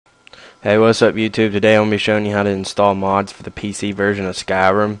Hey, what's up YouTube? Today I'm going to be showing you how to install mods for the PC version of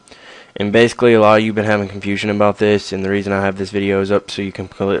Skyrim. And basically a lot of you have been having confusion about this, and the reason I have this video is up so you can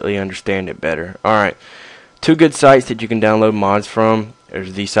completely understand it better. Alright, two good sites that you can download mods from.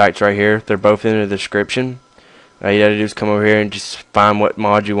 There's these sites right here. They're both in the description. All you gotta do is come over here and just find what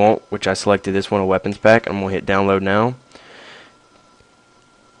mod you want, which I selected this one, a weapons pack. I'm going to hit download now.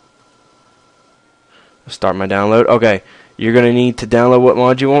 Start my download. Okay. You're going to need to download what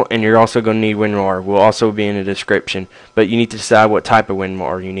mod you want, and you're also going to need Winrar. Will also be in the description, but you need to decide what type of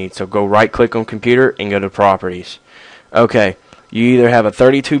Winrar you need. So go right click on computer and go to properties. Okay, you either have a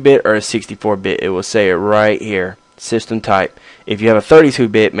 32-bit or a 64-bit. It will say it right here, system type. If you have a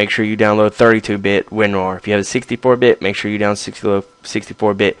 32-bit, make sure you download 32-bit Winrar. If you have a 64-bit, make sure you download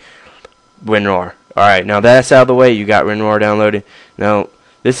 64-bit Winrar. Alright, now that's out of the way. You got Winrar downloaded. Now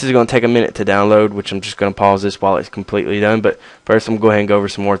this is going to take a minute to download, which I'm just going to pause this while it's completely done. But first, I'm going to go ahead and go over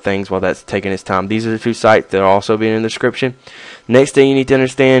some more things while that's taking its time. These are the two sites that will also be in the description. Next thing you need to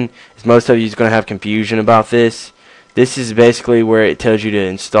understand is most of you is going to have confusion about this. This is basically where it tells you to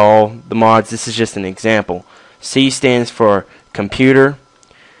install the mods. This is just an example. C stands for computer.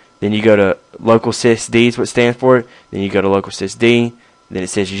 Then you go to local sysd is what it stands for. Then you go to local sysd. Then it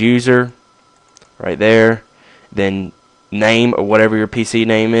says user right there. Then name or whatever your PC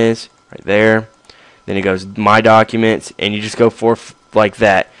name is right there. Then it goes my documents, and you just go forth like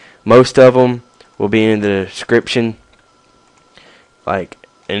that. Most of them will be in the description, like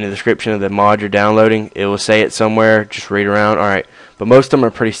in the description of the mod you're downloading. It will say it somewhere. Just read around. Alright, but most of them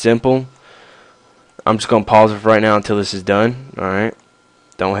are pretty simple. I'm just going to pause it for right now until this is done. Alright,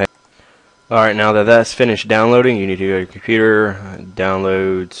 don't have. Alright, now that that's finished downloading, you need to go to your computer,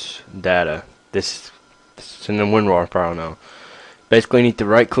 downloads, data. This it's in the Winrar file now. Basically, you need to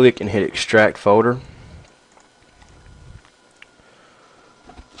right click and hit extract folder.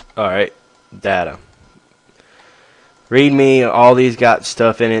 Alright, data. README, all these got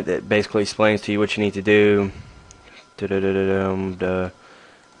stuff in it that basically explains to you what you need to do. Alright,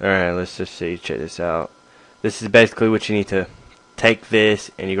 let's just see, check this out. This is basically what you need to take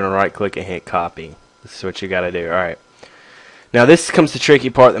this, and you're going to right click and hit copy. This is what you got to do. Alright. Now this comes the tricky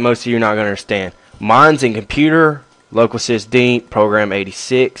part that most of you are not going to understand. Mine's in computer, local sysd, program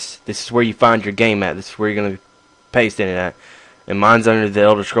 86. This is where you find your game at. This is where you're going to paste in it at. And mine's under the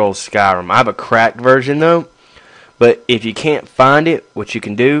Elder Scrolls Skyrim. I have a cracked version though. But if you can't find it, what you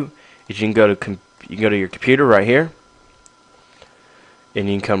can do is you can go to your computer right here. And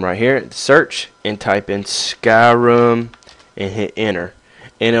you can come right here, search, and type in Skyrim and hit enter.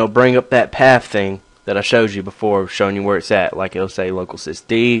 And it'll bring up that path thing that I showed you before, showing you where it's at. Like it'll say local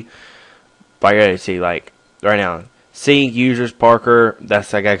sysd. But I gotta see, like right now, C users Parker.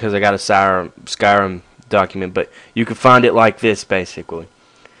 That's I got because I got a Skyrim document. But you can find it like this basically.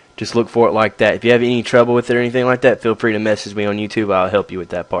 Just look for it like that. If you have any trouble with it or anything like that, feel free to message me on YouTube. I'll help you with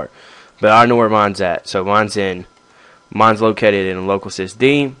that part. But I know where mine's at. So mine's located in local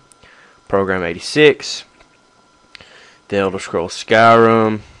sysd, program 86, the Elder Scrolls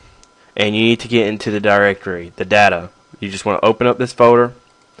Skyrim, and you need to get into the directory, the data. You just want to open up this folder,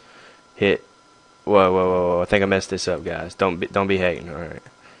 hit. Whoa! I think I messed this up, guys. Don't be hating. All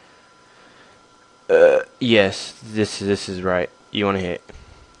right. Yes, this is right. You want to hit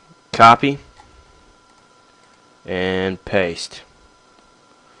copy and paste.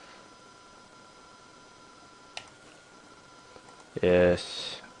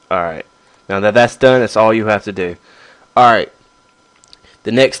 Yes. All right. Now that that's done, that's all you have to do. All right.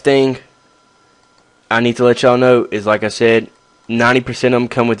 The next thing I need to let y'all know is, like I said, 90% of them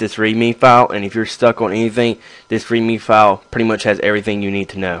come with this README file, and if you're stuck on anything, this README file pretty much has everything you need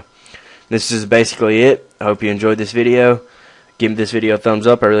to know. This is basically it. I hope you enjoyed this video. Give this video a thumbs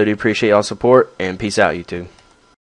up. I really do appreciate y'all's support, and peace out, YouTube.